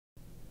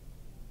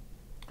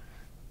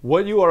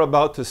What you are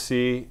about to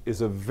see is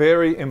a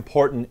very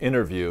important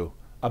interview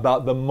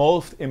about the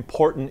most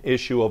important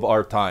issue of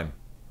our time.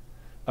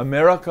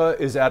 America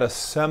is at a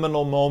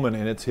seminal moment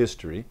in its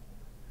history.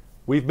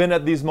 We've been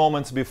at these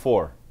moments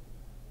before.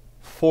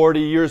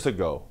 40 years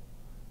ago,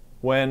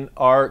 when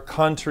our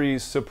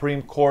country's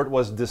Supreme Court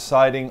was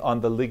deciding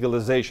on the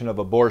legalization of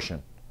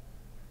abortion.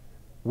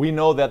 We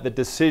know that the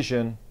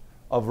decision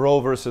of Roe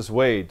versus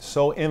Wade,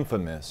 so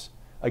infamous,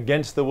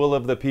 against the will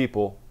of the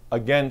people,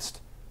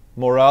 against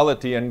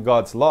morality and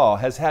God's law,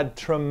 has had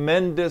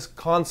tremendous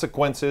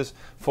consequences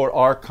for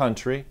our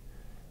country,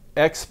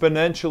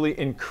 exponentially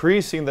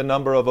increasing the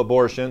number of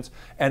abortions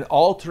and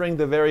altering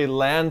the very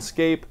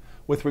landscape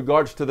with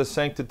regards to the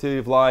sanctity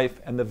of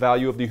life and the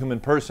value of the human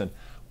person.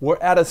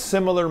 We're at a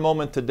similar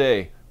moment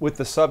today with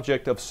the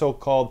subject of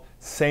so-called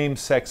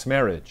same-sex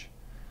marriage.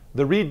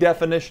 The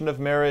redefinition of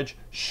marriage,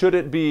 should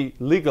it be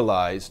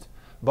legalized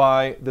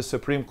by the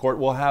Supreme Court,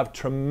 will have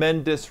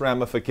tremendous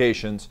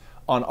ramifications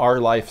on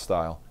our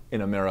lifestyle in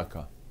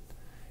America.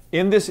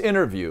 In this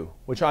interview,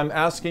 which I'm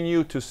asking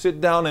you to sit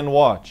down and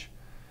watch,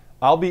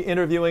 I'll be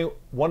interviewing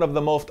one of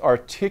the most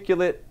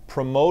articulate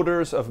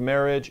promoters of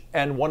marriage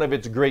and one of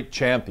its great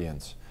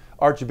champions,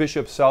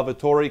 Archbishop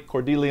Salvatore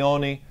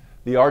Cordileone,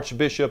 the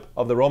Archbishop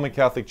of the Roman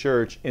Catholic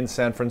Church in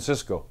San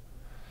Francisco.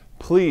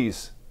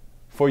 Please,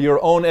 for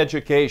your own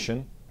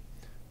education,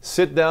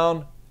 sit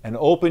down and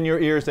open your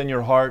ears and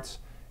your hearts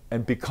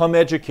and become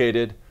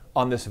educated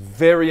on this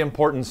very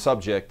important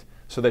subject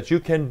so that you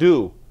can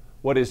do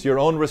what is your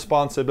own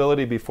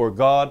responsibility before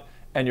God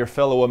and your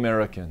fellow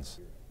Americans.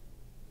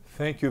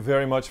 Thank you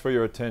very much for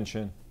your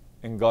attention,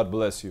 and God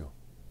bless you.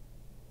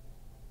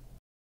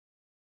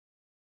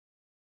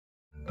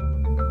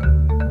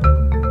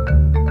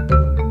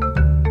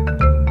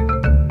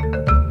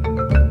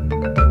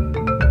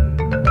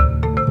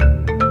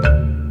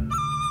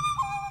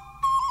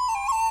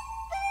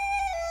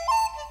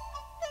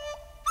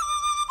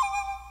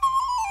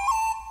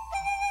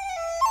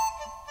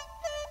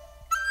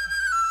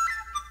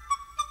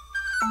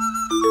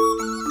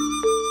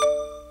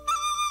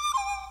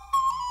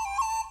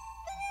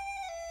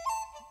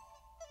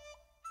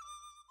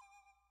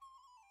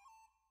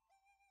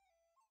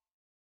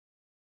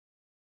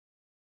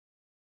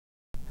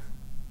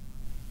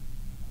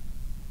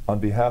 On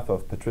behalf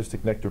of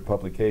Patristic Nectar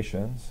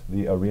Publications,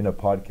 the Arena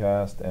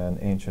Podcast, and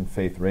Ancient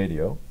Faith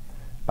Radio,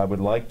 I would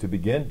like to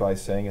begin by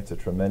saying it's a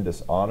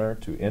tremendous honor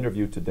to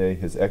interview today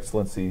His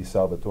Excellency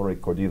Salvatore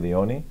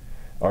Cordileone,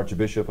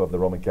 Archbishop of the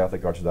Roman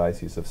Catholic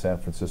Archdiocese of San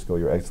Francisco.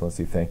 Your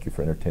Excellency, thank you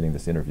for entertaining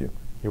this interview.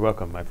 You're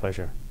welcome. My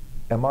pleasure.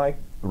 Am I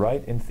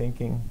right in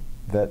thinking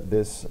that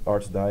this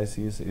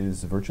Archdiocese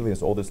is virtually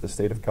as old as the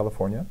state of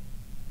California?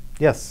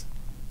 Yes,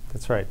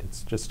 that's right.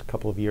 It's just a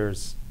couple of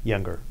years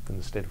younger than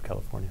the state of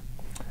California.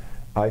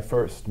 I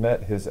first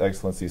met His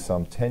Excellency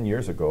some 10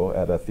 years ago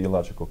at a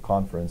theological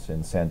conference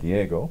in San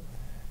Diego,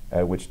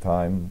 at which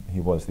time he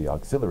was the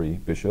auxiliary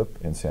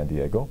bishop in San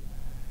Diego.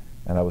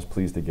 And I was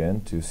pleased again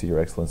to see Your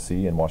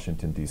Excellency in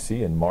Washington,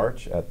 D.C. in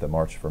March at the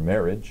March for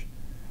Marriage,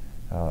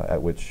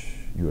 at which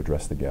you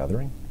addressed the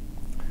gathering.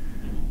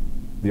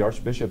 The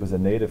Archbishop is a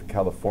native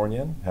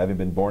Californian, having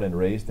been born and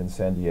raised in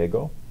San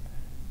Diego.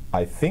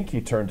 I think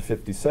he turned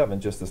 57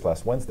 just this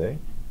last Wednesday.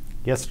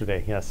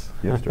 Yesterday, yes.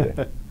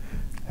 Yesterday.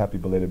 Happy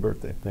belated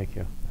birthday. Thank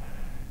you.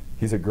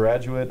 He's a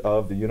graduate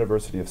of the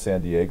University of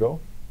San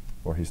Diego,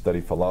 where he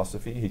studied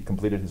philosophy. He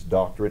completed his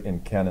doctorate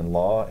in canon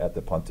law at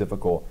the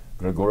Pontifical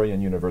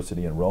Gregorian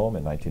University in Rome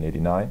in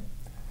 1989.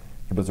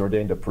 He was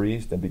ordained a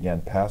priest and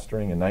began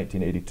pastoring in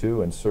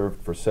 1982 and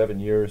served for 7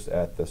 years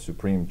at the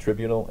Supreme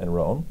Tribunal in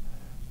Rome,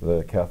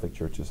 the Catholic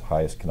Church's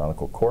highest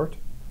canonical court.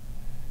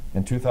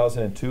 In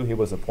 2002, he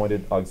was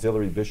appointed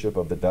auxiliary bishop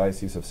of the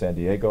Diocese of San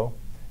Diego.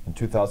 In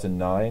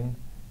 2009,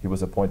 he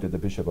was appointed the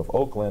Bishop of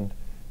Oakland,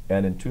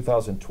 and in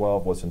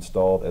 2012 was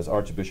installed as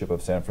Archbishop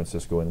of San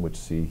Francisco, in which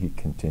see he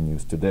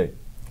continues today.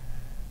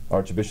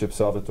 Archbishop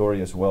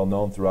Salvatore is well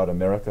known throughout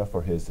America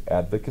for his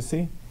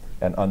advocacy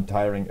and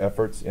untiring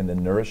efforts in the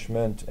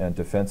nourishment and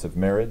defense of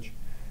marriage.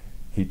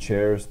 He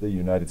chairs the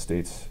United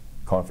States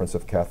Conference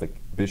of Catholic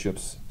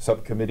Bishops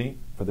Subcommittee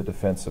for the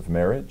Defense of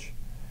Marriage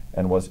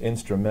and was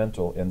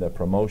instrumental in the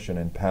promotion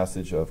and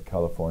passage of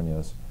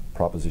California's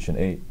Proposition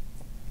 8.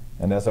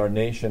 And as our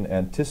nation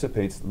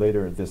anticipates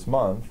later this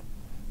month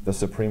the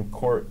Supreme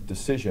Court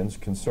decisions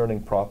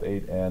concerning Prop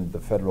 8 and the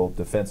Federal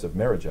Defense of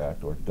Marriage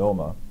Act, or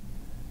DOMA,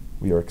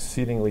 we are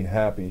exceedingly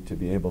happy to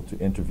be able to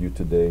interview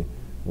today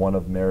one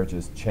of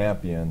marriage's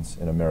champions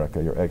in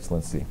America. Your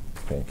Excellency,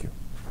 thank you.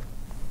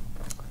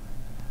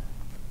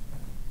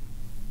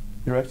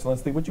 Your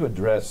Excellency, would you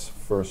address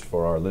first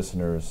for our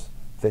listeners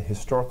the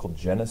historical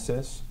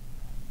genesis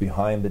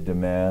behind the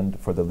demand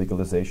for the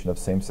legalization of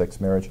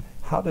same-sex marriage?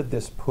 How did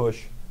this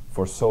push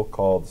for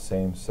so-called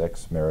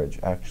same-sex marriage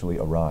actually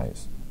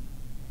arise?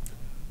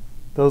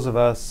 Those of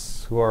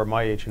us who are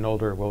my age and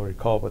older will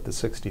recall what the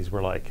 60s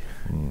were like.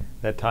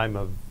 That time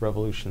of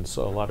revolution,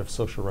 so a lot of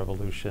social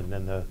revolution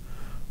and the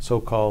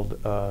so-called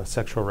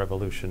sexual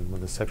revolution,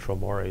 when the sexual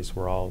mores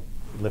were all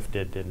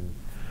lifted and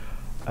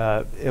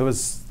It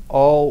was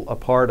all a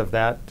part of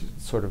that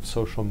sort of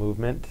social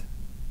movement.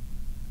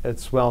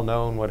 It's well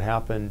known what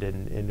happened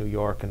in New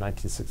York in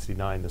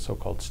 1969, the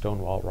so-called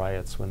Stonewall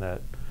riots, when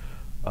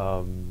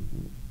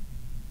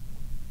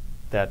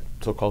that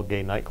so-called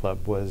gay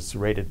nightclub was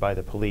raided by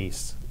the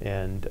police,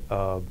 and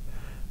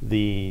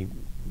the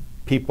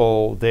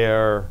people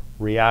there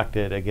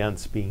reacted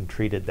against being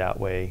treated that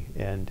way,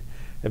 and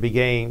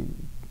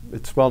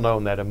it's well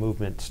known that a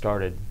movement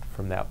started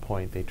from that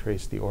point. They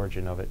traced the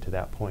origin of it to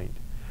that point.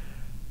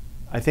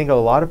 I think a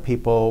lot of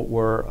people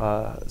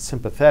were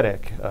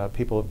sympathetic,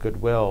 people of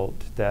goodwill,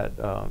 that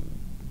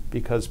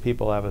because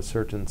people have a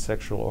certain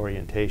sexual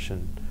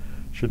orientation,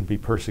 shouldn't be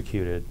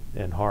persecuted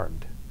and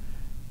harmed.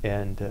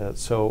 And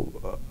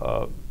so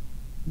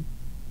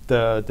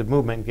the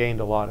movement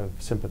gained a lot of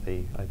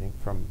sympathy, I think,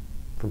 from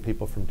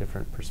people from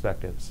different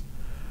perspectives.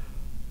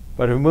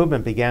 But the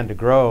movement began to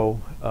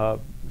grow,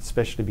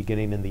 especially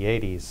beginning in the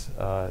 80s,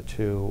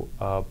 to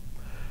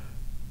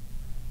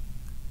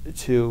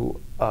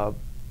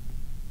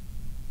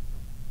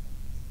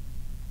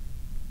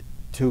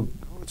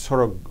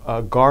sort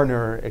of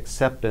garner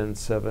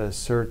acceptance of a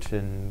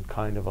certain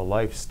kind of a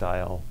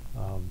lifestyle,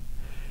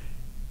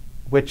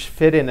 which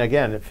fit in,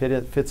 again, it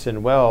fits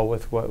in well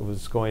with what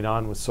was going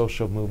on with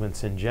social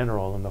movements in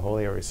general in the whole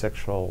area of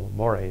sexual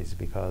mores,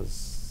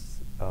 because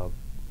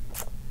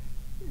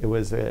it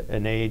was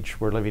an age,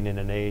 we're living in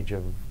an age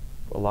of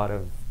a lot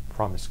of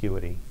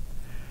promiscuity.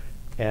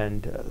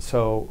 And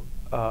so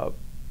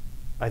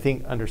I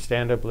think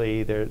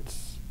understandably there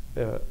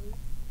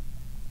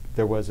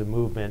was a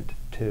movement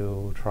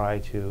to try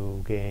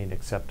to gain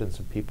acceptance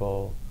of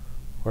people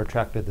who are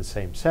attracted to the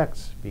same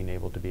sex being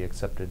able to be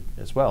accepted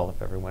as well,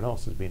 if everyone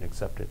else is being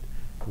accepted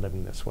and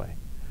living this way.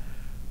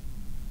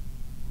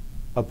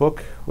 A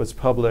book was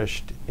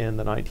published in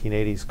the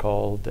 1980s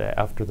called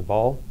After the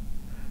Ball,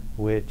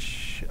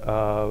 which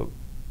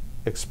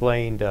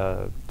explained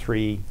a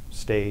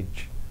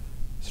 3-stage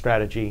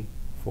strategy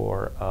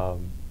for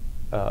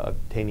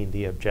obtaining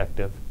the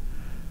objective,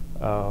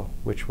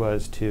 which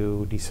was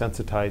to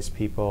desensitize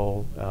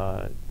people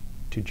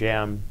to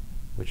jam,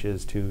 which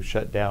is to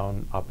shut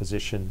down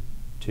opposition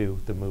to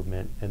the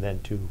movement, and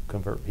then to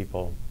convert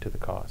people to the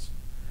cause.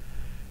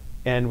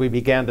 And we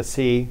began to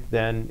see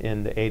then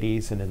in the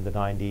 80s and in the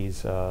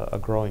 90s a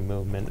growing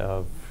movement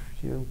of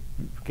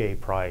gay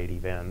pride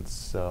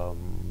events,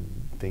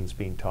 things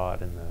being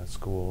taught in the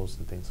schools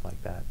and things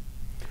like that.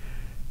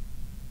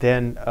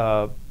 Then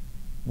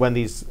when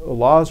these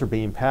laws were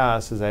being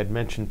passed, as I had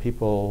mentioned,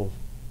 a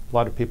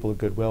lot of people of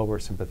goodwill were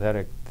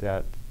sympathetic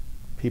that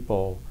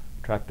people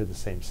attracted to the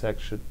same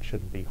sex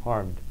shouldn't be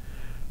harmed.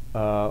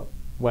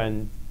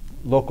 When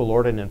local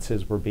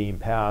ordinances were being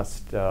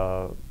passed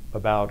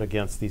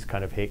against these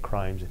kind of hate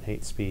crimes and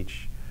hate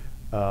speech,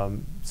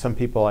 some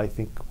people, I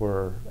think,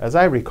 were, as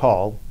I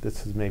recall,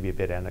 this is maybe a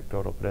bit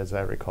anecdotal, but as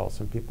I recall,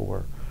 some people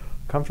were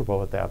comfortable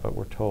with that, but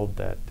were told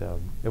that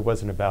it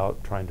wasn't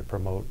about trying to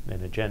promote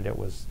an agenda, it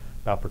was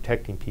about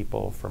protecting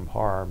people from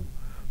harm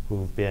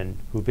who've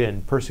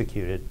been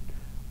persecuted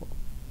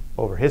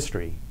over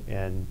history,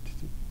 and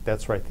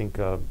that's where I think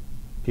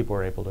people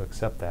were able to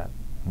accept that.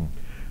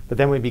 But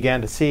then we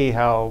began to see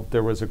how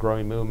there was a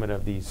growing movement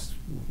of these,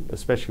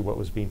 especially what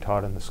was being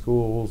taught in the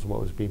schools,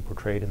 what was being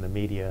portrayed in the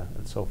media,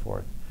 and so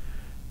forth.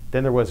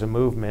 Then there was a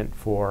movement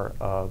for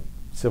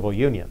civil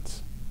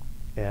unions,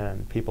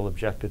 and people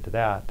objected to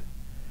that,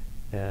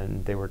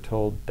 and they were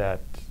told that,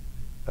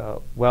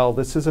 well,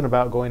 this isn't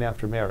about going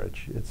after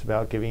marriage, it's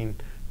about giving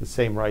the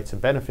same rights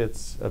and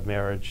benefits of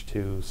marriage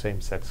to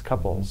same-sex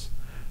couples,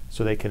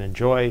 so they can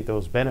enjoy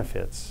those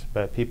benefits,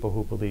 but people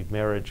who believe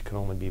marriage can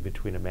only be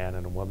between a man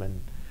and a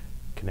woman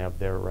can have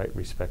their right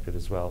respected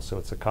as well. So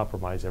it's a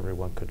compromise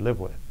everyone could live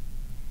with.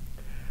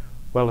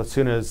 Well, as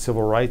soon as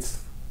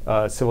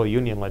civil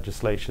union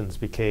legislations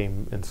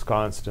became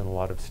ensconced in a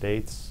lot of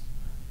states,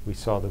 we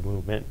saw the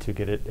movement to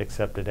get it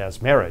accepted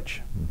as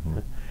marriage.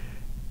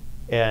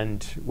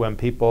 And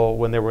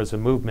when there was a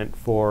movement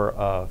for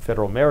a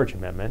federal marriage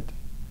amendment,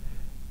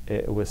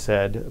 it was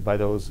said by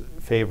those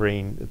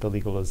favoring the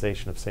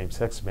legalization of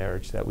same-sex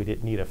marriage that we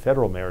didn't need a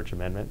federal marriage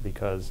amendment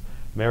because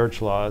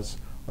marriage laws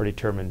are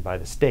determined by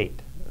the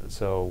state,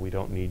 so we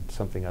don't need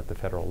something at the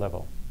federal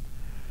level.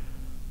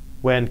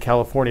 When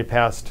California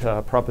passed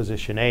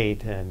Proposition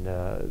 8 and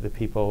the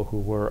people who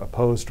were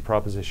opposed to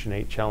Proposition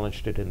 8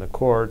 challenged it in the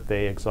court,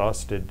 they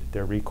exhausted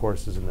their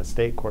recourses in the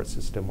state court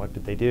system. What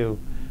did they do?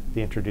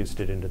 They introduced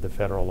it into the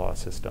federal law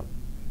system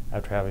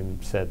after having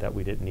said that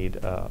we didn't need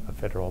a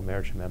federal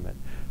marriage amendment.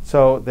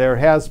 So there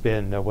has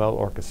been a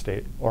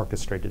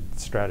well-orchestrated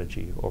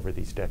strategy over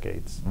these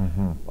decades.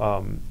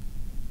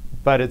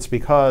 But it's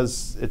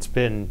because it's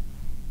been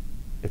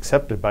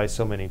accepted by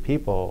so many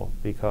people,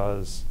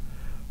 because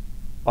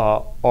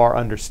our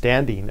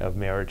understanding of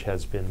marriage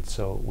has been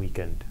so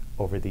weakened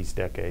over these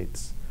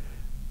decades.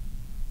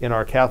 In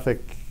our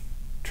Catholic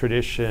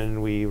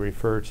tradition, we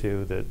refer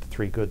to the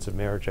 3 goods of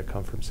marriage that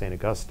come from St.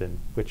 Augustine,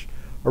 which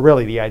are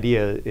really, the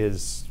idea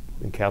is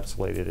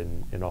encapsulated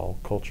in all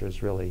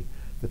cultures, really.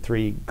 the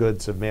three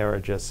goods of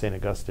marriage, as St.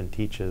 Augustine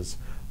teaches,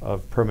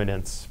 of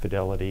permanence,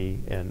 fidelity,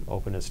 and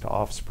openness to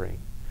offspring.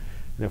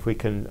 And if we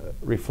can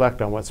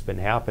reflect on what's been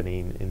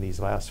happening in these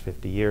last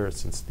 50 years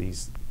since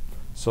these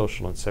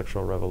social and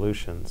sexual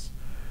revolutions,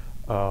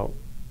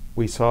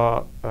 we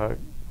saw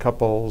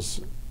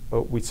couples,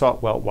 we saw,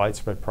 well,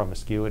 widespread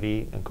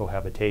promiscuity and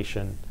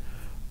cohabitation,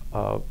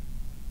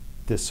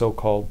 this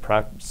so-called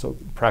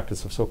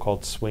practice of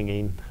so-called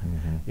swinging,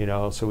 you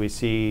know, so we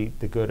see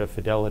the good of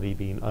fidelity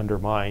being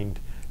undermined,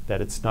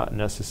 that it's not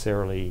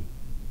necessarily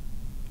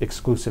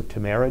exclusive to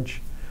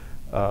marriage.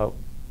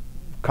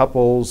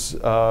 Couples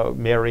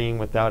marrying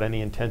without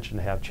any intention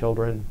to have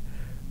children,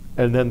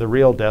 and then the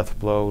real death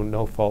blow,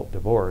 no-fault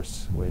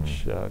divorce,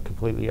 which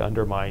completely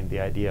undermined the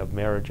idea of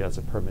marriage as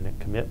a permanent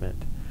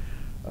commitment.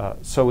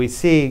 So we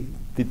see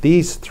that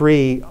these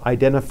three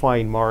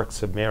identifying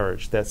marks of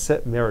marriage that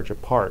set marriage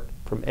apart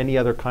from any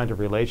other kind of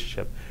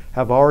relationship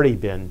have already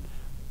been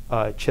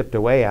chipped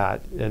away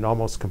at and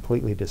almost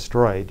completely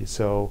destroyed.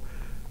 So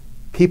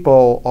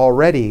people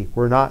already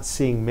were not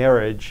seeing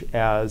marriage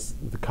as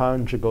the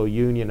conjugal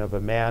union of a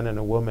man and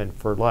a woman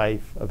for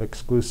life, of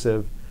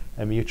exclusive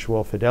and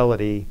mutual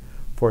fidelity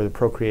for the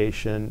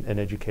procreation and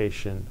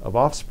education of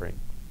offspring,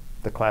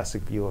 the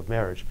classic view of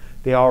marriage.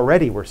 They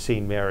already were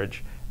seeing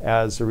marriage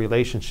as a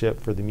relationship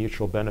for the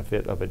mutual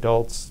benefit of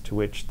adults, to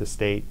which the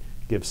state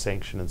gives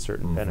sanction and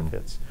certain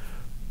benefits.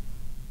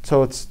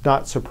 So it's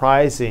not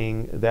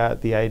surprising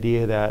that the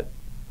idea that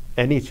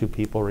any two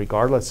people,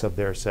 regardless of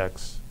their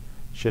sex,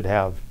 should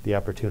have the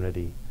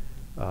opportunity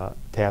to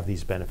have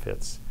these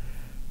benefits.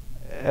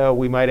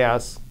 We might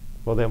ask,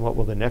 well, then what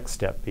will the next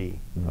step be?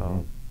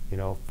 You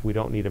know, if we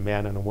don't need a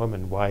man and a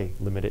woman, why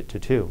limit it to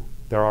two?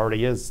 There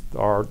already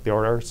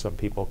there are some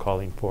people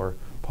calling for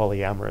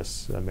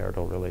polyamorous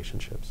marital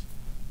relationships.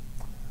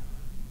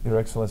 Your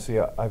Excellency,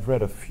 I've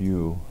read a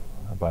few,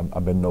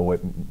 I've been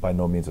by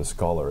no means a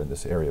scholar in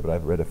this area, but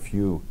I've read a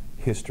few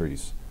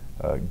histories,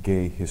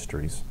 gay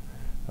histories,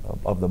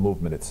 of the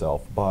movement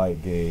itself by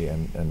gay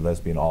and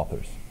lesbian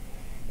authors.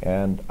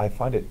 And I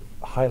find it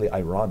highly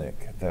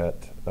ironic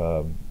that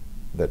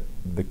that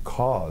the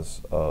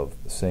cause of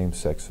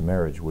same-sex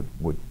marriage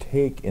would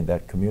take in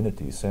that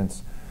community,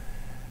 since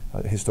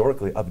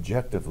historically,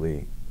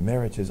 objectively,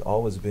 marriage has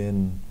always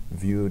been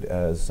viewed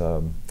as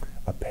a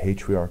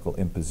patriarchal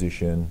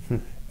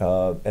imposition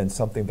and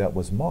something that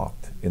was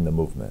mocked in the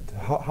movement.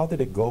 How did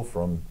it go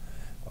from,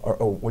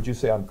 or would you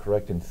say I'm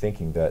correct in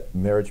thinking that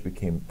marriage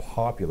became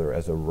popular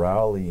as a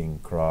rallying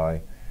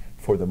cry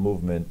for the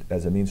movement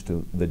as a means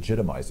to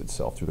legitimize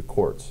itself through the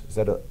courts? Is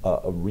that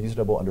a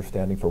reasonable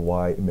understanding for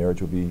why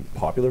marriage would be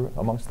popular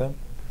amongst them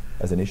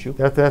as an issue?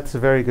 That's a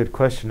very good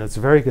question. It's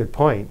a very good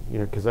point, you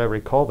know, because I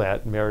recall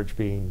that marriage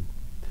being,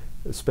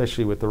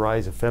 especially with the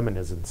rise of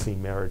feminism,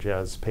 seen marriage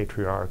as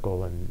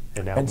patriarchal and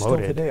outmoded. And still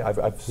today, I've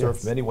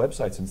surfed many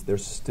websites and they're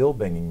still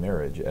banging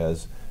marriage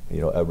as,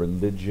 you know, a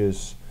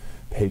religious,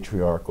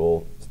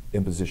 patriarchal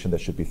imposition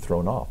that should be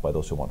thrown off by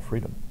those who want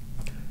freedom.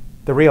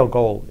 The real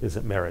goal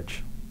isn't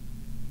marriage.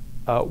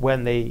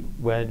 When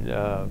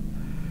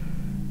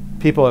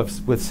people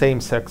with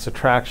same-sex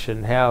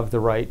attraction have the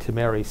right to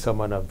marry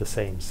someone of the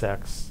same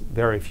sex,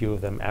 very few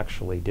of them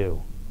actually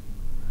do.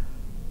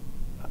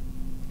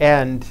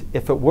 And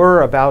if it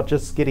were about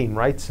just getting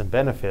rights and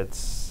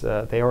benefits,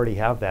 they already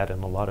have that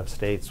in a lot of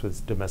states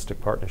with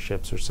domestic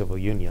partnerships or civil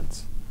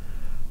unions.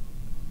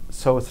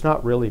 So it's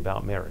not really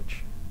about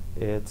marriage.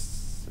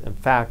 It's, in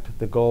fact,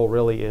 the goal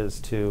really is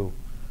to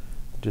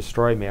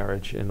destroy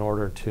marriage in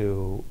order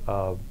to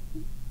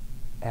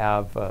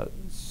have a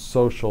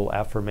social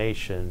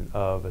affirmation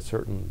of a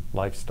certain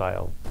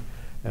lifestyle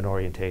and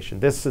orientation.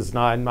 This is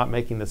not, I'm not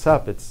making this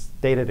up, it's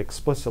stated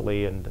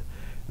explicitly in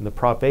the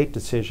Prop 8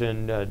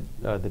 decision.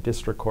 The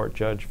district court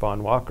judge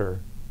Von Walker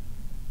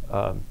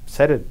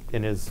said it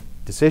in his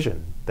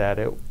decision that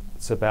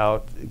it's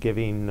about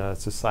giving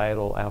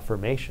societal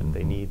affirmation.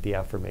 They need the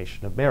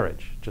affirmation of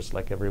marriage, just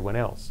like everyone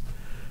else.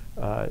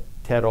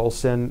 Ted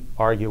Olson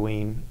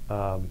arguing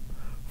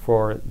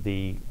for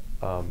the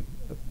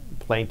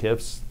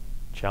plaintiffs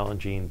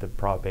challenging the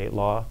Prop 8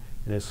 law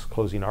in his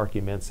closing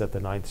arguments at the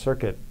Ninth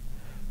Circuit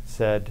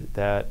said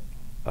that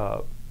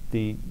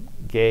the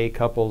gay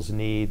couples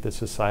need the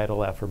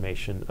societal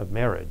affirmation of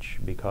marriage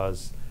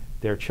because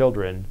their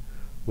children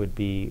would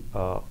be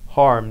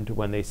harmed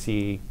when they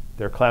see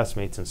their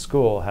classmates in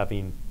school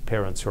having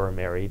parents who are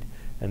married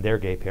and their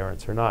gay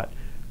parents are not.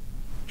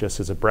 Just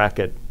as a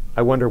bracket,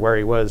 I wonder where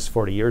he was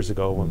 40 years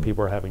ago when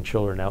people were having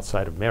children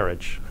outside of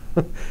marriage.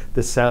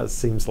 This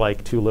seems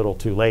like too little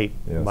too late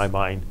in my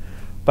mind.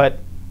 But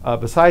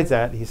besides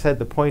that, he said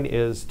the point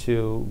is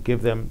to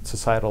give them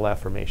societal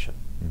affirmation.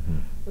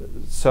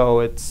 So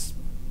it's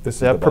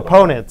the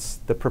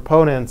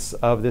proponents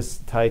of this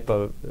type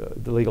of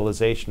the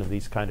legalization of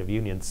these kind of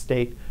unions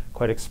state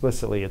quite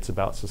explicitly it's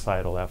about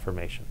societal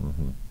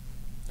affirmation.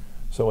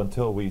 So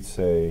until we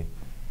say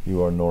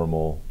you are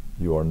normal,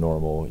 you are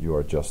normal, you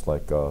are just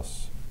like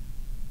us,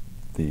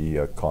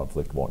 the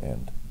conflict won't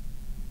end.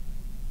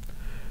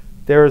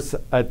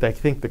 I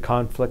think the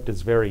conflict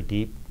is very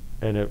deep,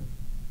 and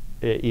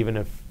even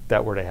if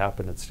that were to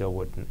happen, it still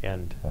wouldn't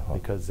end,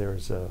 because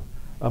there's a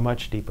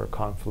much deeper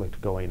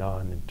conflict going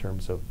on in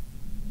terms of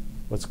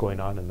what's going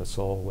on in the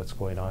soul, what's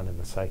going on in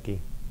the psyche.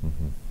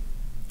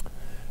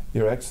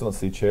 Your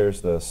Excellency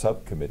chairs the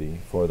subcommittee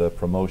for the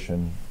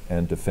promotion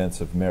and defense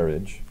of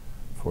marriage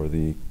for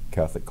the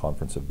Catholic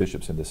Conference of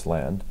Bishops in this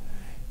land.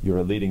 You're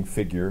a leading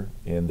figure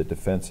in the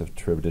defense of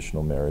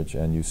traditional marriage,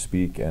 and you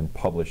speak and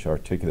publish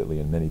articulately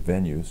in many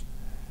venues.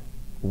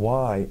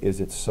 Why is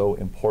it so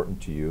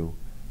important to you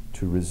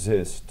to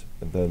resist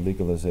the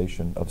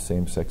legalization of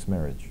same-sex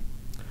marriage?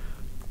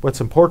 What's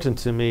important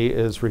to me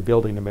is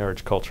rebuilding the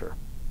marriage culture.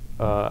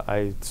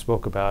 I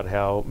spoke about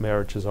how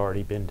marriage has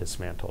already been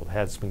dismantled,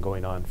 has been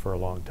going on for a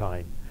long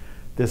time.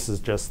 This is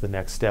just the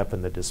next step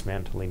in the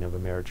dismantling of a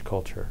marriage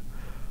culture.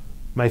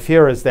 My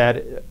fear is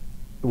that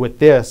with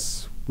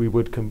this, we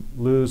would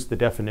lose the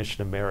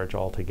definition of marriage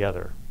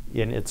altogether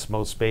in its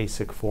most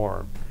basic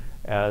form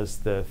as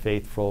the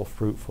faithful,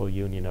 fruitful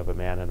union of a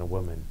man and a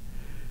woman.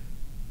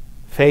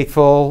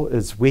 Faithful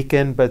is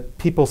weakened, but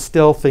people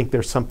still think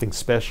there's something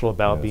special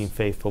about being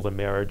faithful to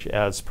marriage,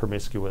 as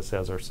promiscuous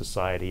as our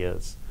society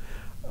is.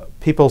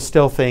 People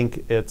still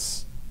think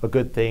it's a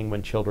good thing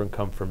when children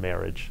come from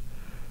marriage.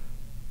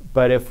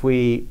 But if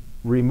we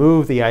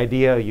remove the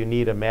idea you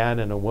need a man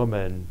and a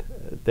woman,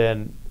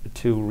 then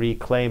to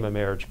reclaim a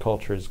marriage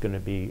culture is going to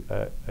be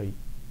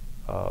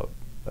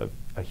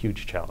a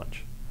huge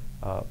challenge.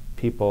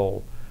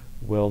 People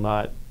will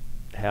not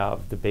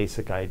have the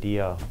basic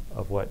idea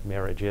of what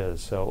marriage is.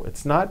 So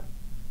it's not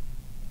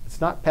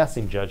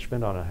passing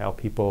judgment on how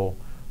people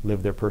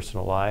live their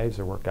personal lives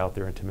or work out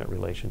their intimate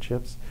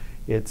relationships.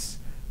 It's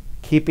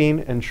keeping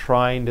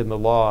enshrined in the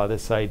law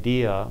this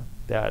idea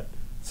that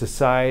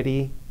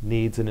society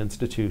needs an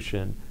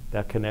institution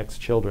that connects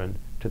children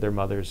to their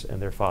mothers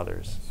and their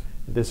fathers.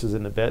 This is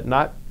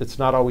it's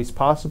not always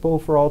possible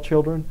for all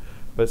children,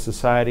 but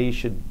society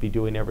should be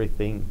doing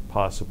everything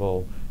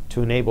possible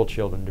to enable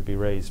children to be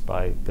raised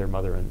by their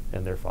mother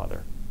and their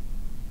father.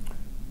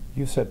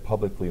 You said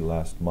publicly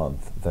last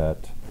month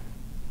that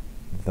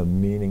the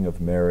meaning of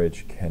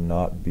marriage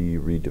cannot be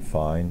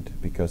redefined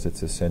because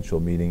its essential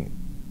meaning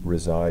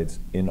resides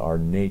in our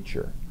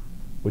nature.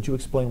 Would you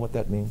explain what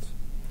that means?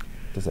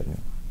 What does that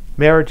mean?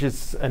 Marriage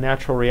is a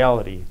natural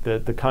reality,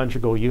 the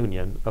conjugal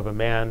union of a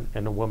man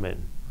and a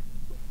woman.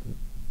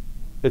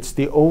 It's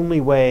the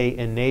only way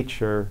in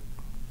nature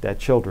that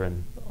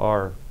children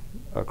are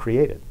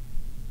created.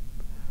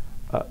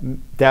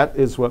 That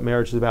is what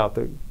marriage is about,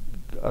 the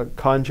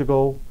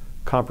conjugal,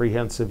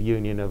 comprehensive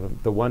union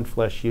of the one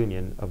flesh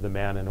union of the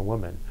man and a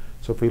woman.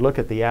 So if we look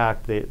at the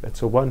act,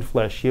 it's a one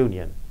flesh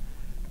union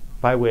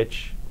by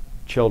which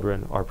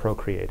children are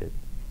procreated.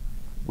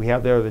 We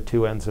have there the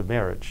two ends of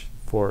marriage,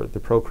 for the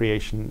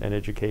procreation and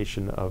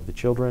education of the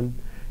children,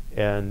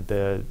 and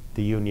the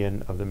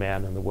union of the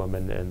man and the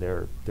woman and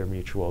their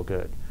mutual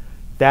good.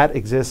 That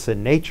exists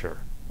in nature.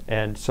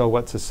 And so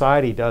what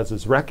society does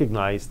is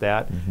recognize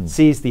that,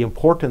 sees the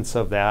importance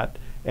of that,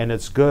 and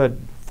it's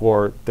good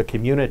for the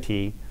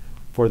community,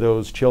 for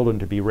those children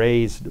to be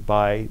raised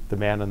by the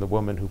man and the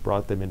woman who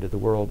brought them into the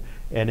world,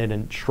 and it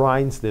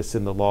enshrines this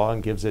in the law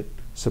and gives it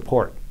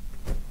support.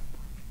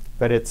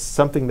 But it's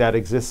something that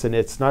exists, and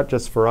it's not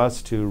just for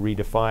us to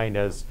redefine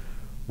as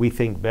we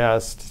think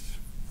best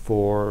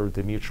for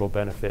the mutual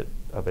benefit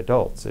of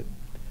adults.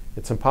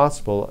 It's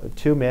impossible.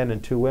 Two men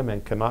and two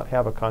women cannot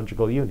have a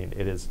conjugal union.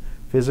 It is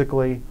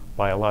physically,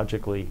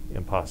 biologically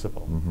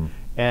impossible.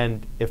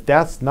 And if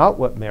that's not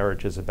what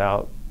marriage is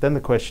about, then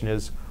the question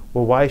is,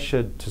 well, why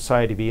should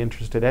society be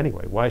interested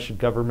anyway? Why should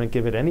government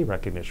give it any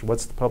recognition?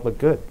 What's the public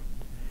good?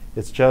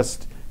 It's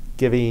just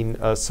giving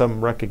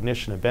some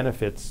recognition and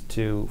benefits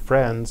to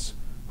friends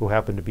who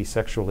happen to be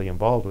sexually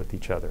involved with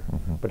each other.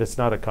 But it's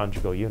not a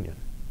conjugal union.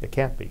 It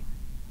can't be.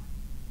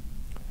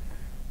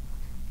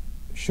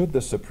 Should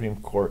the Supreme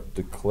Court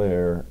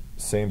declare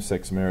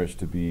same-sex marriage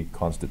to be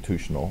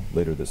constitutional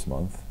later this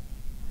month,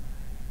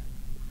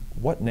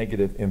 what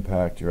negative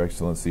impact, Your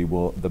Excellency,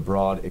 will the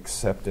broad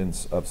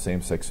acceptance of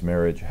same-sex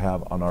marriage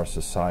have on our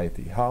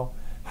society?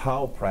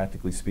 How,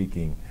 practically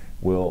speaking,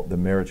 will the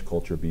marriage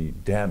culture be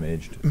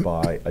damaged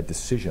by a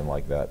decision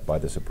like that by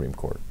the Supreme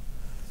Court?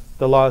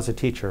 The law is a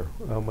teacher.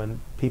 When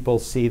people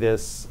see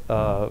this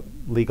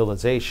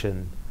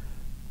legalization,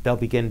 they'll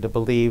begin to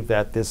believe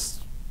that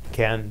this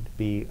can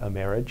be a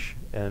marriage,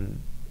 and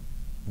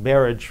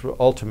marriage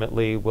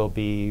ultimately will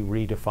be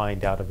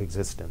redefined out of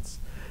existence.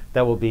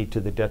 That will be to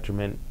the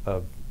detriment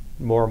of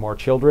more and more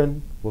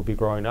children will be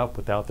growing up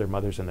without their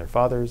mothers and their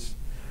fathers.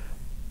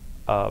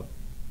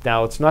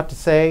 Now, it's not to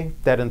say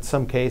that in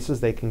some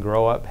cases they can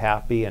grow up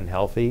happy and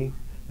healthy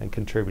and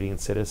contributing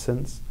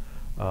citizens.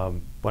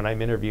 When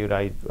I'm interviewed,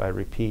 I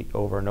repeat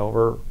over and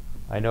over,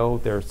 I know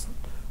there's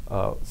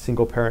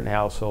single-parent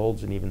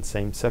households and even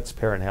same-sex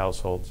parent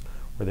households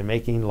where they're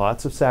making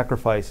lots of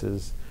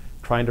sacrifices,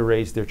 trying to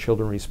raise their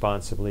children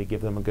responsibly,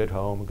 give them a good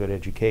home, a good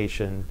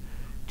education,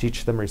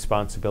 teach them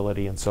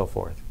responsibility, and so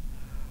forth.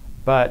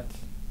 But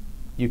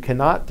you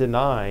cannot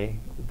deny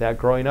that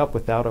growing up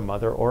without a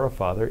mother or a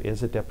father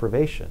is a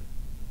deprivation.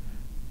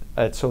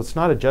 So it's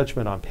not a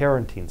judgment on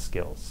parenting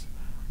skills,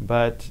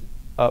 but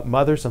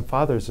mothers and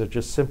fathers are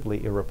just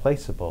simply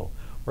irreplaceable.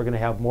 We're going to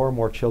have more and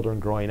more children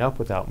growing up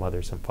without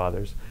mothers and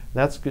fathers.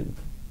 That's good.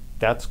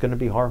 That's going to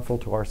be harmful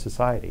to our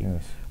society.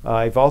 Yes.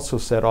 I've also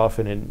said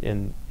often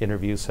in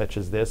interviews such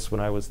as this,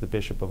 when I was the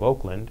Bishop of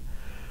Oakland,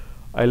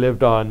 I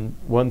lived on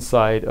one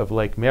side of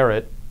Lake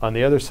Merritt. On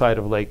the other side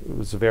of Lake, it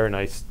was a very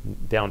nice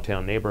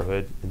downtown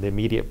neighborhood, and the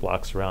immediate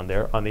blocks around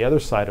there. On the other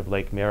side of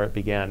Lake Merritt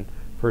began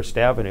First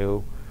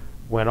Avenue,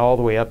 went all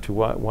the way up to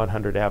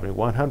 100 Avenue,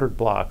 100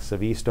 blocks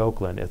of East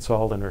Oakland. It's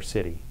all inner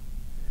city.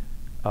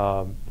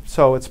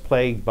 So it's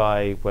plagued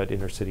by what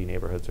inner city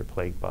neighborhoods are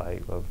plagued by,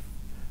 of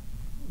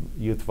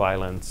youth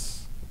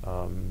violence,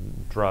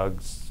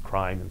 drugs,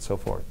 crime, and so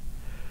forth.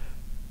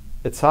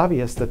 It's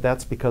obvious that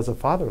that's because of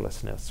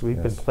fatherlessness.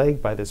 We've been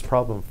plagued by this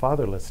problem of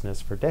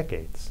fatherlessness for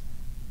decades.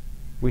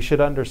 We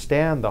should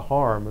understand the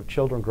harm of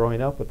children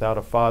growing up without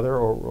a father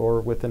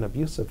or with an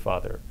abusive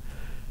father.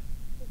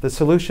 The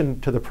solution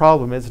to the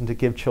problem isn't to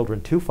give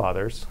children two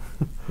fathers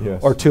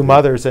or two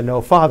mothers and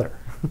no father.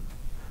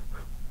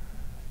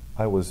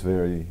 I was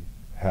very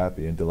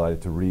happy and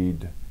delighted to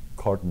read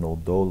Cardinal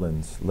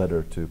Dolan's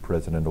letter to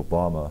President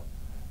Obama,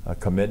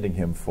 commending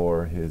him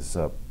for his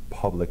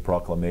public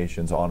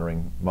proclamations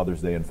honoring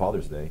Mother's Day and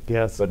Father's Day.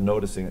 Yes. But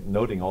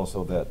noting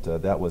also that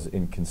that was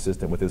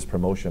inconsistent with his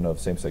promotion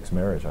of same-sex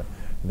marriage. I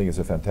think it's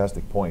a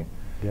fantastic point.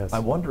 Yes.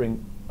 I'm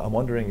wondering,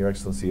 Your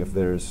Excellency, if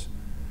there's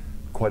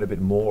quite a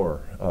bit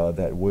more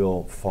that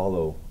will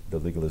follow the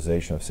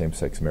legalization of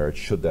same-sex marriage,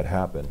 should that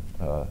happen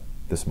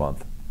this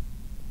month.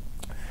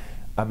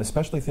 I'm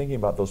especially thinking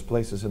about those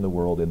places in the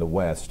world, in the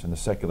West, in the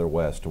secular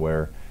West,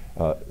 where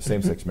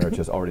same-sex marriage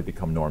has already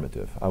become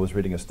normative. I was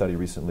reading a study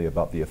recently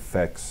about the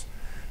effects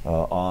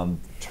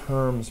on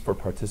terms for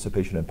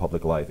participation in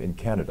public life in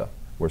Canada,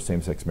 where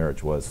same-sex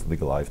marriage was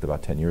legalized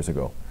about 10 years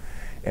ago.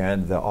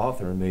 And the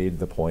author made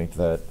the point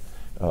that,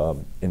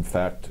 in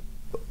fact,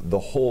 the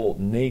whole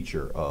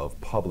nature of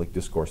public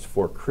discourse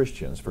for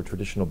Christians, for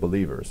traditional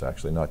believers,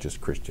 actually not just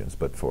Christians,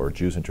 but for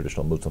Jews and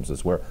traditional Muslims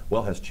as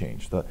well, has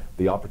changed.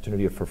 The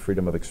opportunity for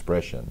freedom of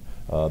expression,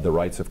 the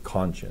rights of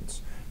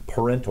conscience,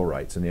 parental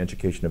rights in the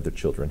education of their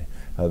children.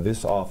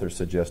 This author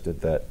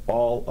suggested that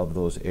all of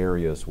those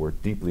areas were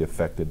deeply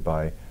affected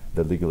by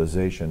the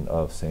legalization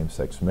of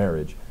same-sex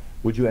marriage.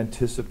 Would you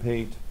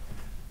anticipate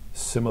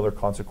similar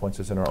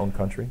consequences in our own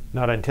country?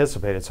 Not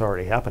anticipate, it's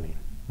already happening.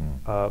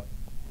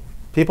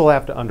 People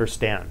have to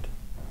understand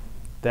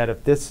that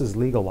if this is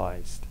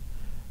legalized,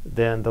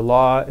 then the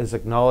law is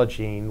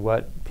acknowledging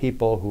what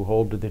people who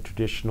hold to the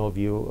traditional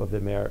view of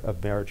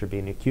marriage are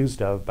being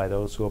accused of by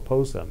those who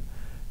oppose them,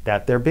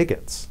 that they're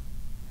bigots,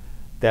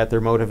 that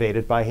they're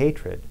motivated by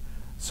hatred.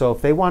 So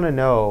if they want to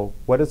know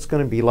what it's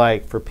going to be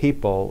like for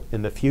people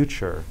in the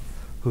future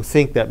who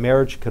think that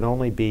marriage can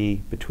only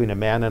be between a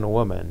man and a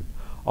woman,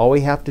 all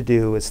we have to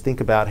do is think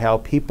about how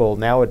people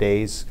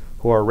nowadays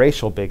who are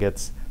racial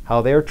bigots,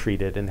 how they're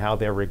treated and how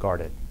they're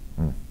regarded.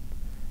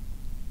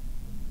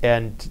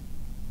 And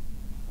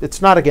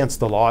it's not against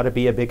the law to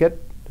be a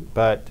bigot,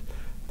 but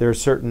there are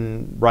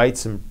certain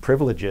rights and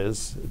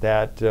privileges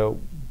that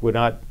would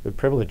not,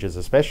 privileges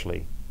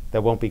especially,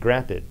 that won't be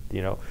granted.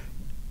 You know,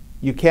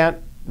 you can't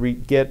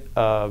get,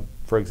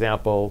 for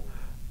example,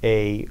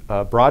 a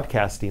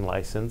broadcasting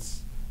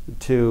license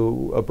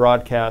to a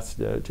broadcast,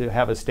 to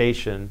have a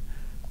station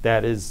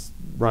that is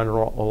run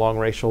along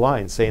racial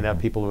lines, saying that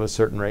people of a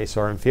certain race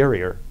are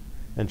inferior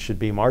and should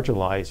be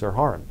marginalized or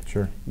harmed.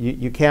 Sure.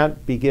 You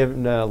can't be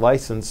given a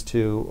license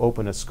to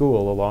open a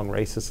school along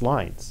racist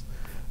lines.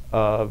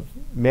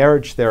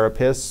 Marriage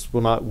therapists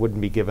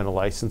wouldn't be given a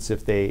license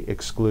if they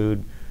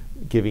exclude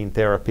giving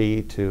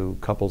therapy to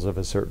couples of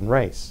a certain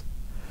race.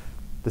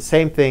 The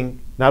same thing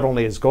not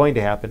only is going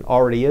to happen,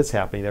 already is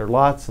happening. There are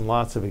lots and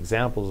lots of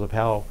examples of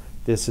how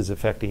this is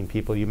affecting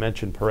people. You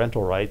mentioned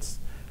parental rights.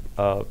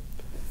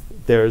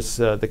 There's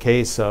the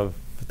case of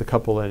the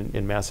couple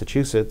in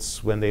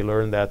Massachusetts when they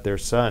learned that their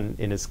son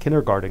in his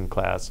kindergarten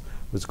class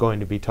was going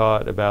to be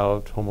taught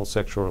about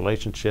homosexual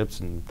relationships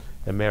and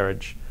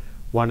marriage,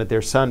 wanted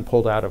their son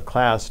pulled out of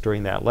class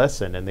during that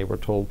lesson, and they were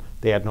told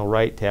they had no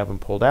right to have him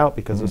pulled out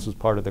because this was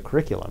part of the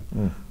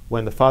curriculum.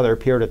 When the father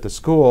appeared at the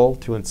school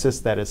to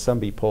insist that his son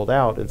be pulled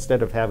out,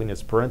 instead of having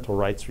his parental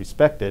rights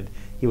respected,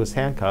 he was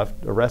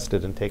handcuffed,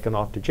 arrested, and taken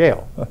off to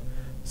jail.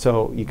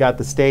 So you got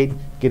the state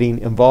getting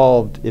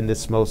involved in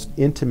this most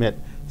intimate,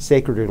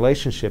 sacred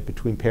relationship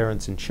between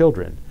parents and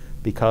children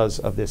because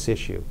of this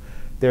issue.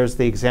 There's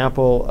the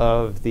example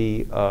of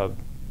the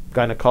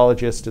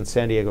gynecologist in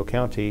San Diego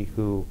County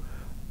who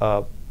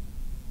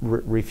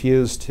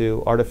refused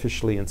to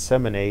artificially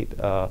inseminate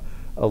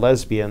a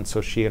lesbian so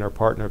she and her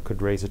partner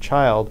could raise a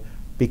child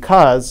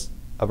because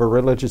of her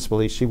religious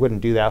belief. She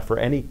wouldn't do that for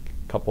any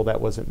couple that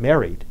wasn't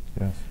married.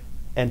 Yes.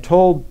 And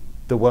told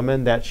the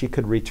woman that she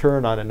could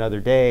return on another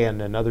day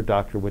and another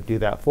doctor would do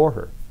that for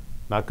her.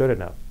 Not good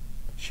enough.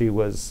 She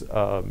was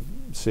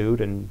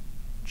sued and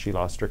she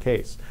lost her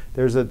case.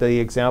 There's the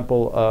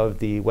example of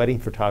the wedding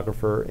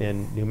photographer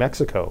in New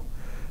Mexico.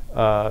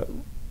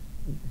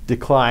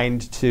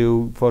 declined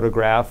to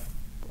photograph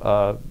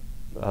a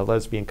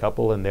lesbian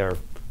couple in their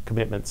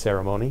commitment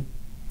ceremony.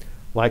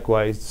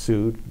 Likewise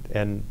sued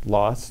and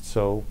lost.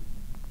 So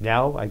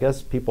now I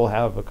guess people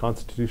have a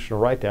constitutional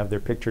right to have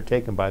their picture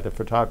taken by the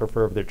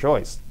photographer of their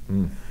choice.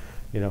 You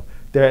know,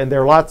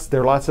 there are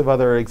lots of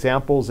other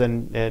examples,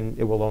 and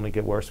it will only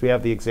get worse. We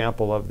have the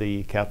example of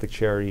the Catholic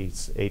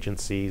Charities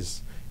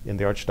agencies in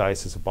the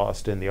Archdiocese of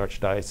Boston, the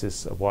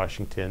Archdiocese of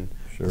Washington,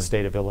 Sure. the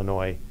state of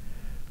Illinois.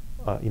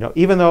 You know,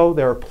 even though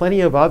there are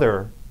plenty of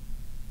other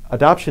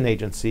adoption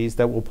agencies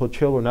that will put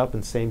children up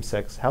in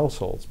same-sex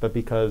households, but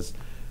because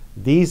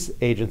these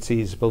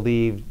agencies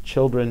believe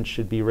children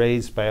should be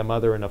raised by a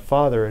mother and a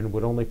father and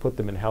would only put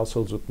them in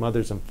households with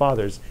mothers and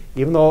fathers,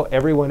 even though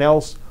everyone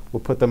else will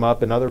put them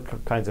up in other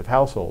kinds of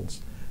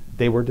households,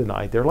 they were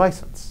denied their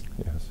license.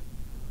 Yes.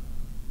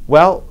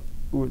 Well,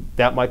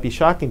 that might be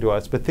shocking to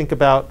us, but think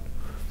about,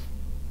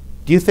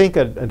 do you think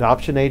an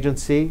adoption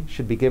agency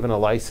should be given a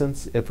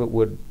license if it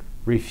would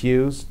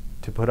refuse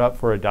to put up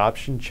for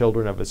adoption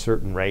children of a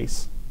certain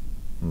race?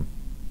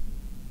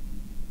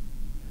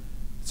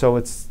 So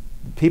it's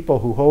people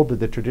who hold to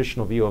the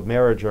traditional view of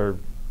marriage are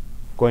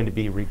going to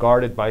be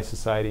regarded by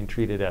society and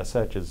treated as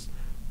such, as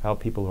how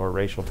people who are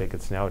racial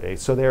bigots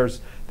nowadays. So there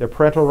are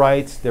parental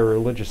rights, there are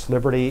religious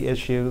liberty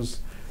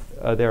issues,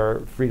 there are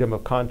freedom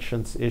of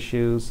conscience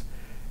issues.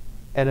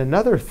 And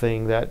another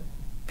thing that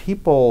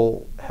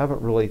people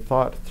haven't really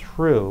thought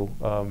through,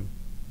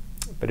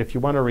 but if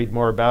you want to read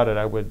more about it,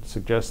 I would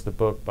suggest the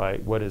book by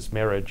What is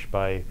Marriage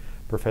by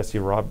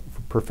Professor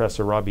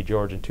Robbie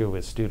George and two of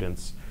his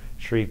students,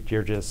 Shreve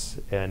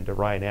Girgis and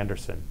Ryan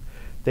Anderson.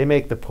 They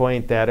make the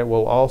point that it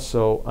will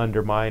also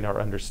undermine our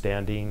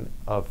understanding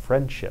of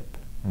friendship,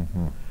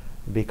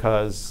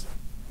 because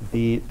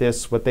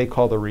this what they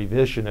call the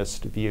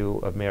revisionist view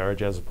of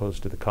marriage, as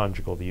opposed to the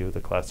conjugal view,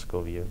 the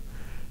classical view.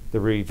 The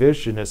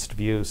revisionist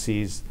view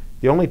sees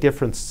the only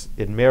difference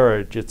in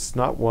marriage, it's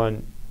not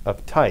one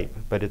of type,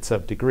 but it's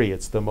of degree.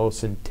 It's the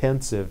most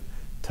intensive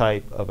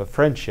type of a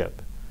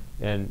friendship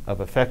and of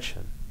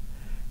affection.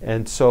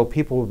 And so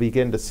people will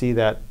begin to see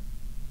that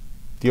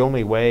the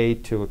only way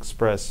to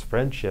express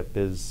friendship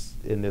is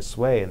in this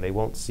way, and they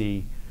won't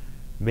see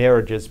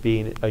marriage as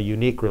being a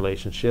unique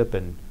relationship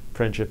and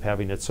friendship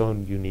having its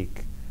own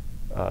unique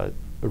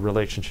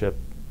relationship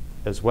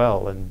as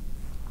well. And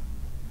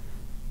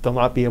they'll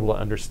not be able to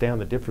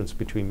understand the difference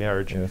between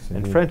marriage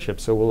and friendship,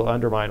 so we'll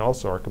undermine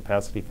also our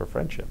capacity for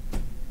friendship.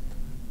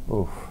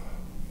 Oof.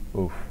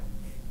 Oof.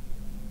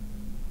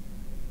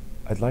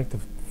 I'd like to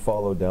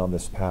follow down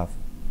this path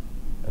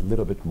a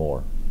little bit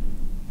more.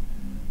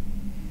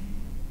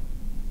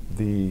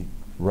 The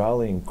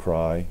rallying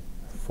cry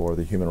for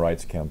the Human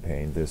Rights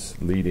Campaign, this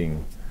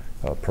leading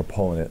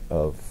proponent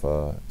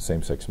of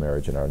same-sex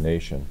marriage in our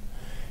nation,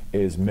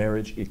 is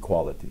marriage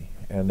equality.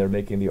 And they're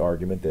making the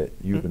argument that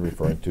you've been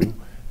referring to,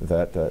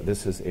 that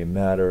this is a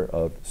matter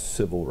of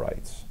civil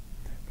rights,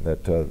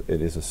 that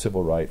it is a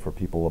civil right for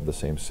people of the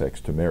same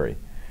sex to marry.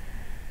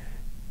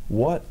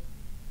 What,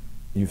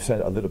 you've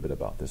said a little bit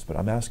about this, but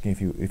I'm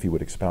asking if you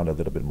would expound a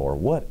little bit more.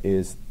 What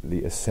is the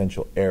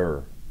essential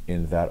error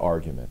in that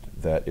argument,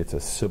 that it's a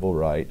civil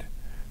right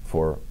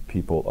for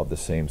people of the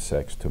same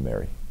sex to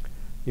marry?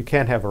 You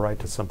can't have a right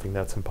to something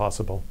that's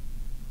impossible.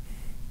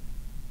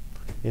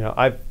 You know,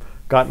 I've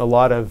gotten a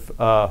lot of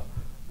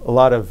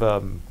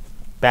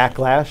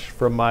backlash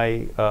from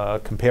my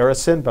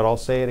comparison, but I'll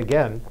say it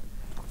again.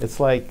 It's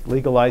like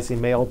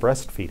legalizing male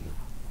breastfeeding.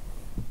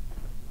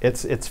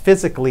 It's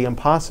physically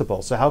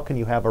impossible, so how can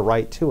you have a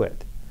right to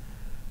it?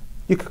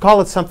 You could call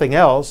it something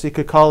else. You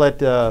could call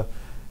it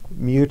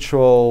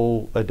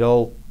mutual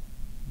adult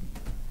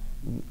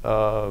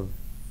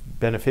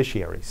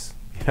beneficiaries.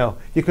 You know,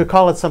 you could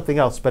call it something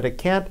else, but it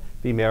can't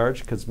be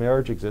marriage, because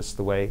marriage exists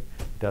the way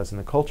it does in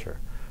the culture.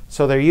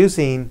 So they're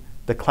using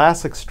the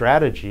classic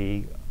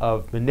strategy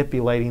of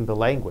manipulating the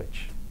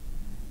language.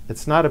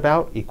 It's not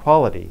about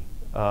equality,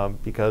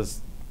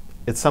 because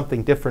it's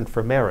something different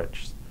from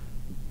marriage.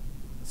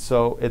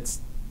 So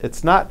it's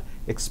not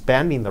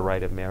expanding the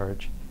right of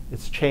marriage,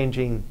 it's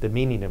changing the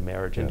meaning of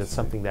marriage into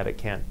something that it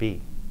can't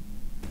be.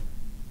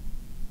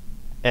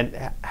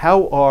 And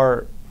how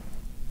are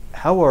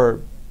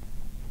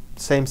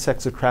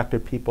same-sex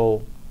attracted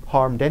people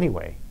harmed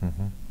anyway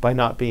by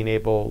not being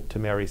able to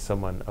marry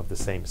someone of the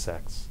same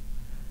sex?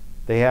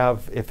 They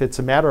have, if it's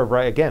a matter of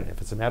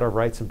if it's a matter of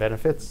rights and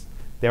benefits,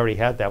 they already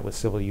had that with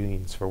civil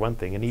unions for one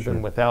thing, and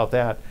even without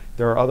that,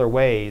 there are other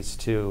ways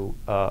to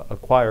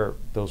acquire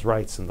those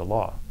rights in the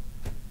law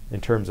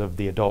in terms of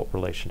the adult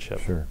relationship.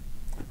 Sure.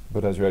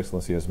 But as Your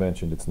Excellency has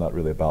mentioned, it's not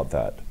really about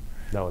that.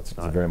 No, it's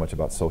not. It's very much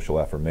about social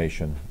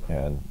affirmation,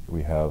 and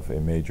we have a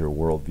major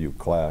worldview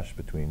clash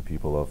between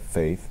people of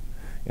faith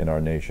in our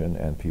nation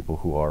and people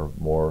who are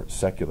more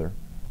secular,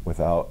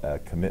 without a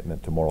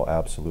commitment to moral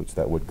absolutes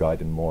that would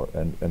guide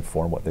and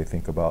inform what they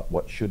think about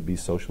what should be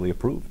socially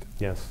approved.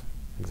 Yes,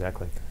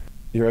 exactly.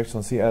 Your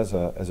Excellency, as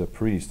a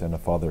priest and a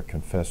father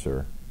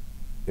confessor,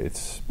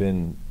 it's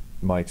been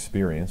my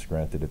experience,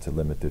 granted it's a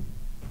limited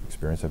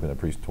experience, I've been a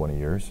priest 20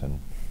 years, and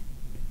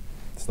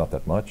It's not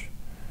that much.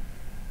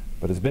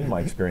 But it's been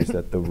my experience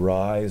that the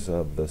rise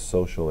of the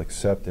social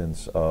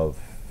acceptance of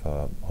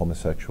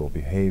homosexual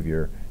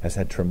behavior has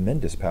had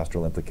tremendous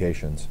pastoral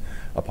implications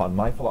upon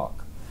my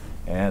flock.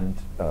 And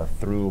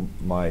through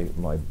my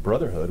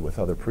brotherhood with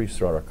other priests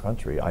throughout our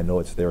country, I know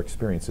it's their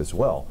experience as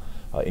well.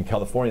 In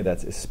California,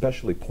 that's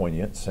especially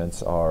poignant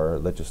since our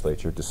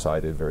legislature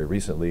decided very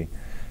recently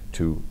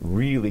to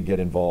really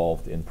get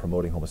involved in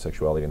promoting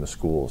homosexuality in the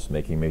schools,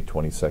 making May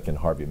 22nd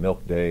Harvey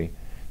Milk Day.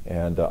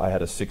 And I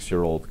had a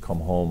 6-year-old come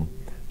home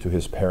to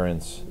his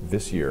parents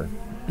this year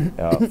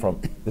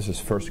this is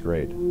first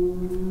grade.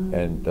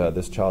 And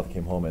this child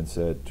came home and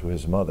said to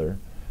his mother,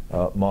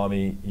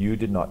 "Mommy, you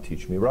did not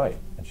teach me right."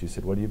 And she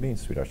said, "What do you mean,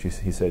 sweetheart?"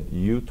 He said,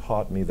 "You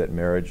taught me that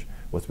marriage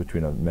was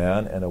between a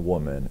man and a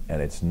woman,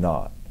 and it's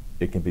not.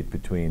 It can be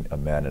between a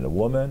man and a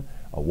woman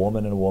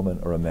and a woman,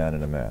 or a man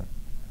and a man."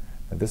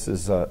 And this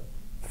is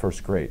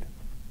first grade.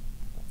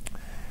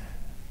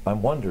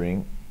 I'm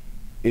wondering,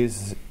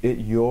 is it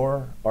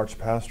your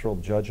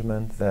archpastoral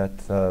judgment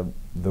that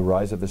the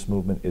rise of this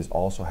movement is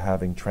also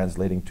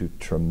translating to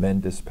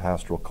tremendous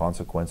pastoral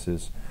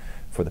consequences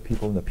for the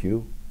people in the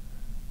pew?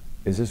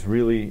 Is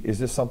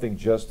this something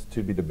just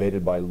to be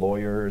debated by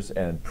lawyers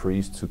and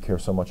priests who care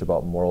so much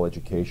about moral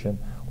education?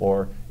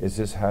 Or is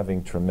this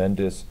having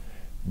tremendous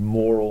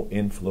moral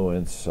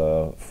influence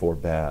for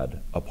bad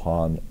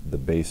upon the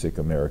basic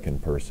American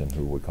person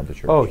who would come to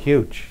church? Oh,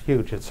 huge,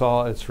 huge.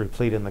 It's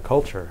replete in the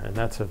culture, and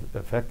that's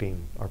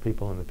affecting our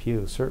people in the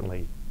pew,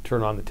 certainly.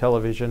 Turn on the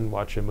television,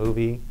 watch a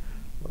movie,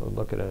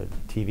 look at a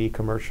TV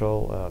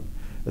commercial.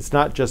 It's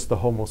not just the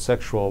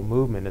homosexual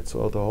movement, it's the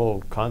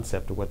whole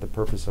concept of what the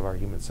purpose of our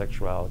human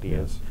sexuality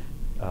is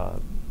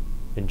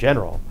in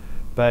general.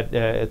 But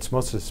it's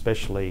most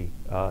especially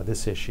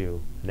this issue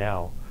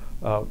now.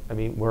 I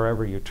mean,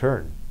 wherever you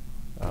turn,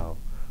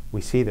 we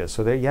see this.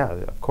 So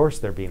of course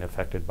they're being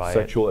affected by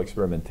sexual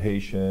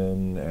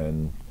experimentation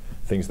and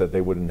things that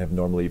they wouldn't have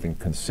normally even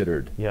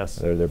considered. Yes.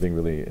 They're being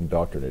really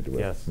indoctrinated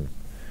with. Yes.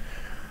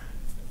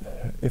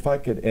 If I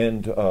could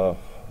end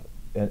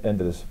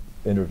this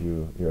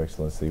interview, Your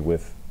Excellency,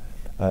 with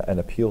an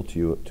appeal to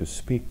you to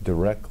speak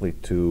directly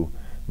to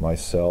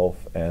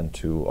myself and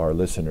to our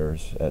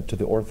listeners, to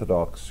the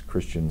Orthodox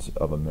Christians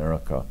of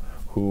America,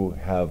 who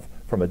have,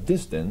 from a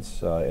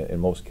distance, in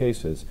most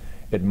cases,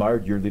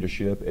 admired your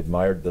leadership,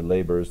 admired the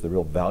labors, the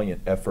real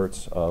valiant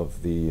efforts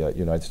of the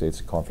United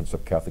States Conference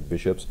of Catholic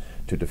Bishops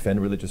to defend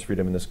religious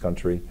freedom in this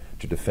country,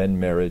 to defend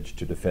marriage,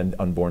 to defend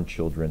unborn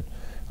children.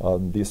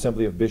 The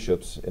Assembly of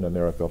Bishops in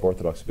America, of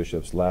Orthodox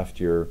bishops, last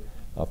year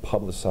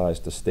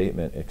publicized a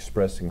statement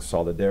expressing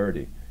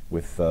solidarity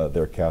with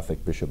their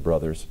Catholic bishop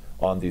brothers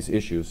on these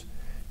issues,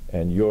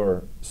 and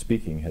your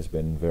speaking has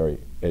been very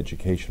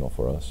educational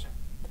for us.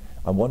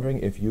 I'm wondering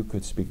if you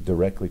could speak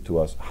directly to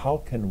us. How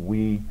can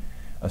we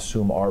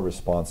assume our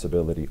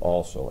responsibility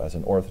also as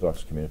an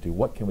Orthodox community?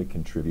 What can we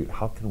contribute?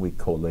 How can we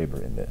co-labor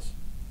in this?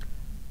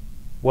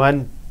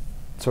 One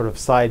sort of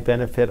side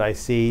benefit I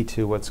see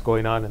to what's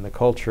going on in the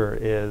culture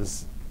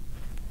is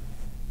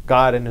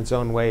God in his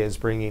own way is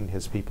bringing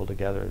his people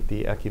together.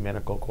 The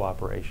ecumenical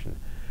cooperation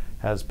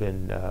has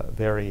been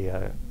very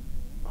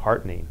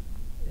heartening,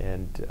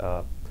 and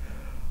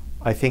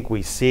I think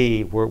we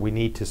see where we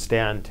need to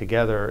stand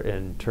together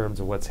in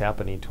terms of what's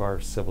happening to our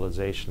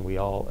civilization. We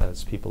all,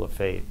 as people of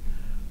faith,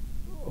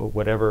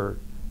 whatever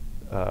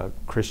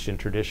Christian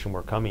tradition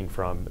we're coming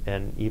from,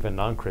 and even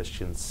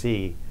non-Christians,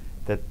 see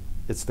that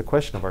it's the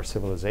question of our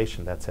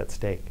civilization that's at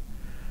stake.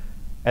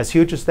 As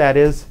huge as that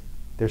is,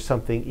 there's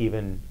something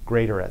even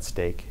greater at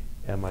stake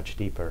and much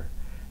deeper.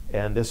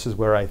 And this is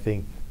where I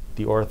think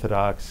the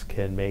Orthodox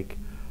can make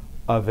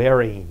a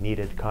very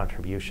needed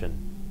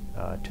contribution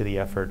to the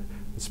effort,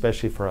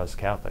 especially for us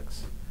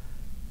Catholics.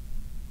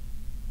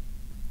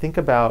 Think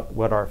about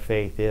what our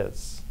faith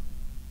is.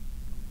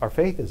 Our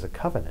faith is a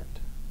covenant.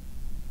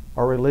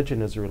 Our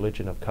religion is a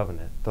religion of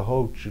covenant. The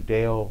whole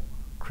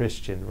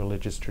Judeo-Christian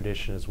religious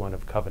tradition is one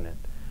of covenant.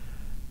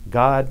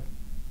 God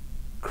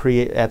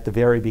at the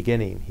very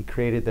beginning, he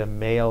created them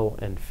male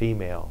and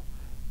female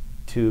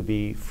to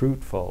be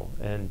fruitful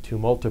and to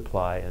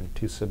multiply and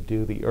to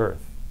subdue the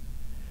earth.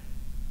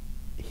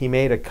 He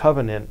made a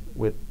covenant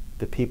with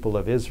the people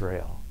of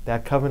Israel.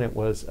 That covenant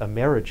was a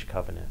marriage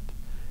covenant.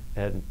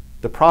 And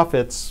the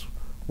prophets,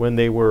 when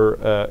they were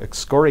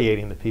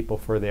excoriating the people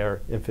for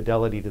their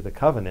infidelity to the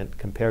covenant,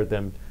 compared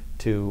them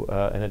to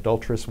an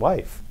adulterous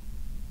wife.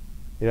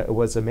 It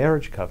was a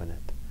marriage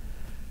covenant.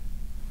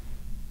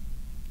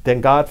 Then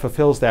God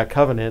fulfills that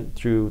covenant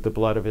through the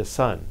blood of his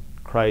Son,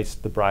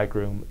 Christ the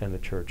bridegroom and the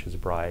church his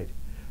bride.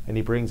 And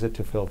he brings it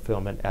to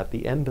fulfillment at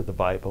the end of the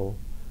Bible,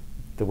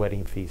 the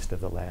wedding feast of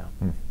the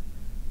Lamb.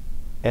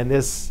 And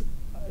this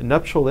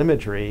nuptial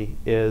imagery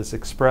is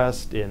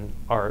expressed in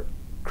our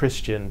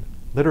Christian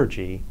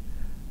liturgy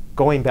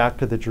going back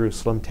to the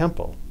Jerusalem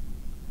temple.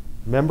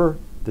 Remember,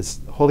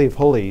 this Holy of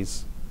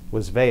Holies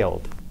was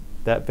veiled.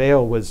 That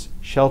veil was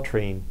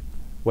sheltering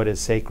what is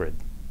sacred,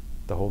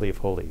 the Holy of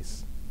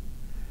Holies.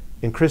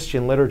 In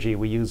Christian liturgy,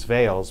 we use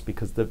veils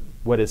because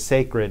what is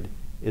sacred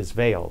is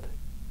veiled.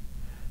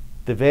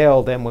 The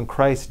veil, then when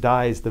Christ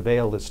dies, the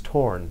veil is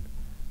torn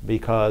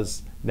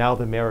because now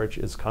the marriage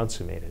is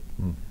consummated.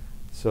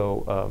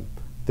 So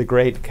the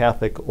great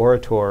Catholic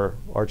orator,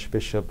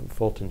 Archbishop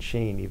Fulton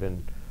Sheen,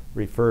 even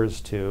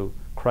refers to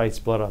Christ's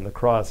blood on the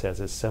cross as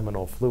his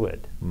seminal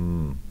fluid.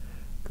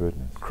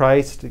 Goodness.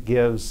 Christ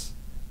gives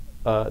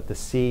the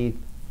seed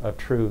of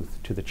truth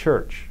to the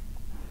church.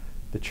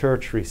 The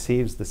church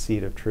receives the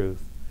seed of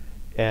truth,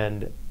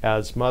 and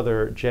as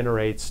mother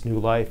generates new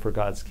life for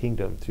God's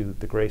kingdom through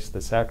the grace of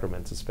the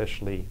sacraments,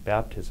 especially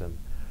baptism,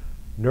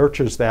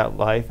 nurtures that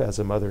life as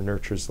a mother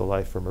nurtures the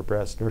life from her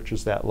breast,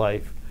 nurtures that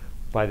life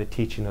by the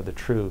teaching of the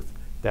truth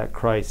that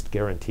Christ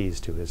guarantees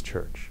to his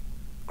church.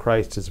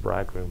 Christ is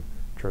bridegroom,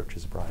 church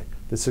is bride.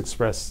 This is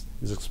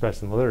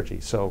expressed in the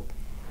liturgy. So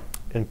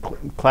in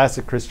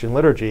classic Christian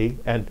liturgy,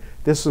 and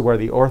this is where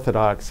the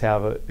Orthodox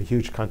have a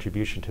huge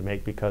contribution to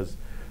make, because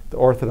the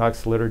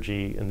Orthodox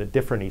liturgy in the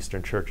different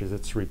Eastern churches,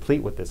 it's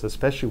replete with this,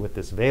 especially with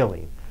this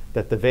veiling,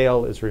 that the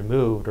veil is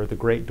removed or the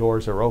great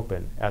doors are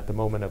open at the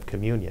moment of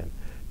communion,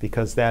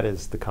 because that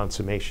is the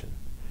consummation.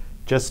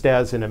 Just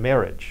as in a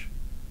marriage,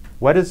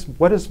 what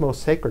is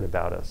most sacred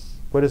about us?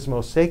 What is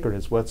most sacred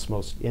is what's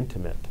most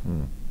intimate.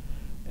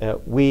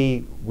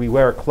 We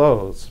wear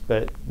clothes,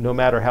 but no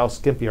matter how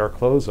skimpy our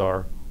clothes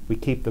are, we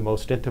keep the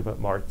most intimate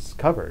parts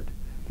covered,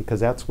 because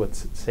that's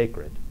what's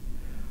sacred.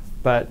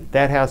 But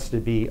that has to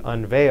be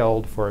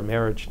unveiled for a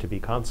marriage to be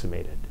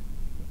consummated.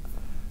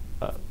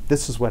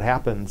 This is what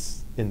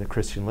happens in the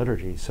Christian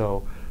liturgy.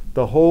 So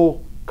the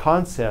whole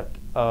concept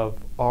of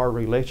our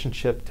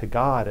relationship to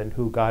God and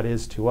who God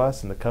is to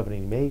us and the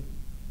covenant he made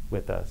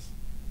with us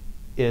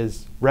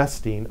is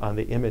resting on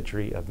the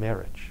imagery of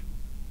marriage.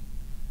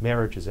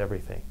 Marriage is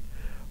everything.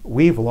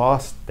 We've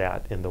lost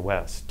that in the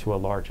West to a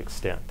large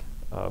extent.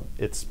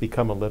 It's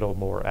become a little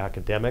more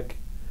academic.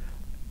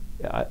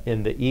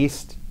 In the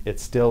East,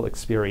 it's still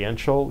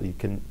experiential. You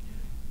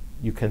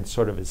can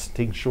sort of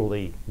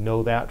instinctually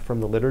know that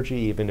from the liturgy,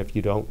 even if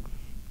you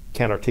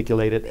can't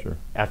articulate it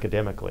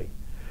academically.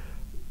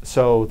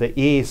 So the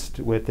East,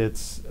 with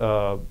its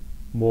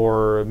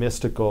more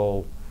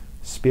mystical,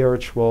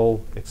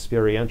 spiritual,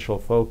 experiential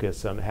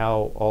focus on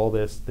how all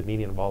this, the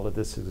meaning of all of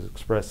this is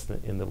expressed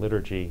in the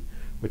liturgy,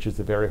 which is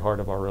the very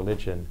heart of our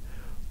religion,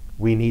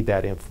 we need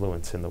that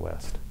influence in the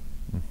West.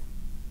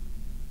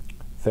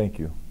 Thank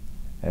you.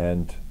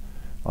 And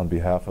on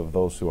behalf of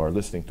those who are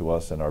listening to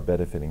us and are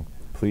benefiting,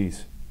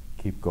 please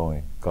keep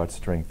going. God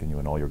strengthen you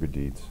in all your good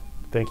deeds.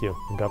 Thank you,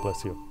 and God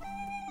bless you.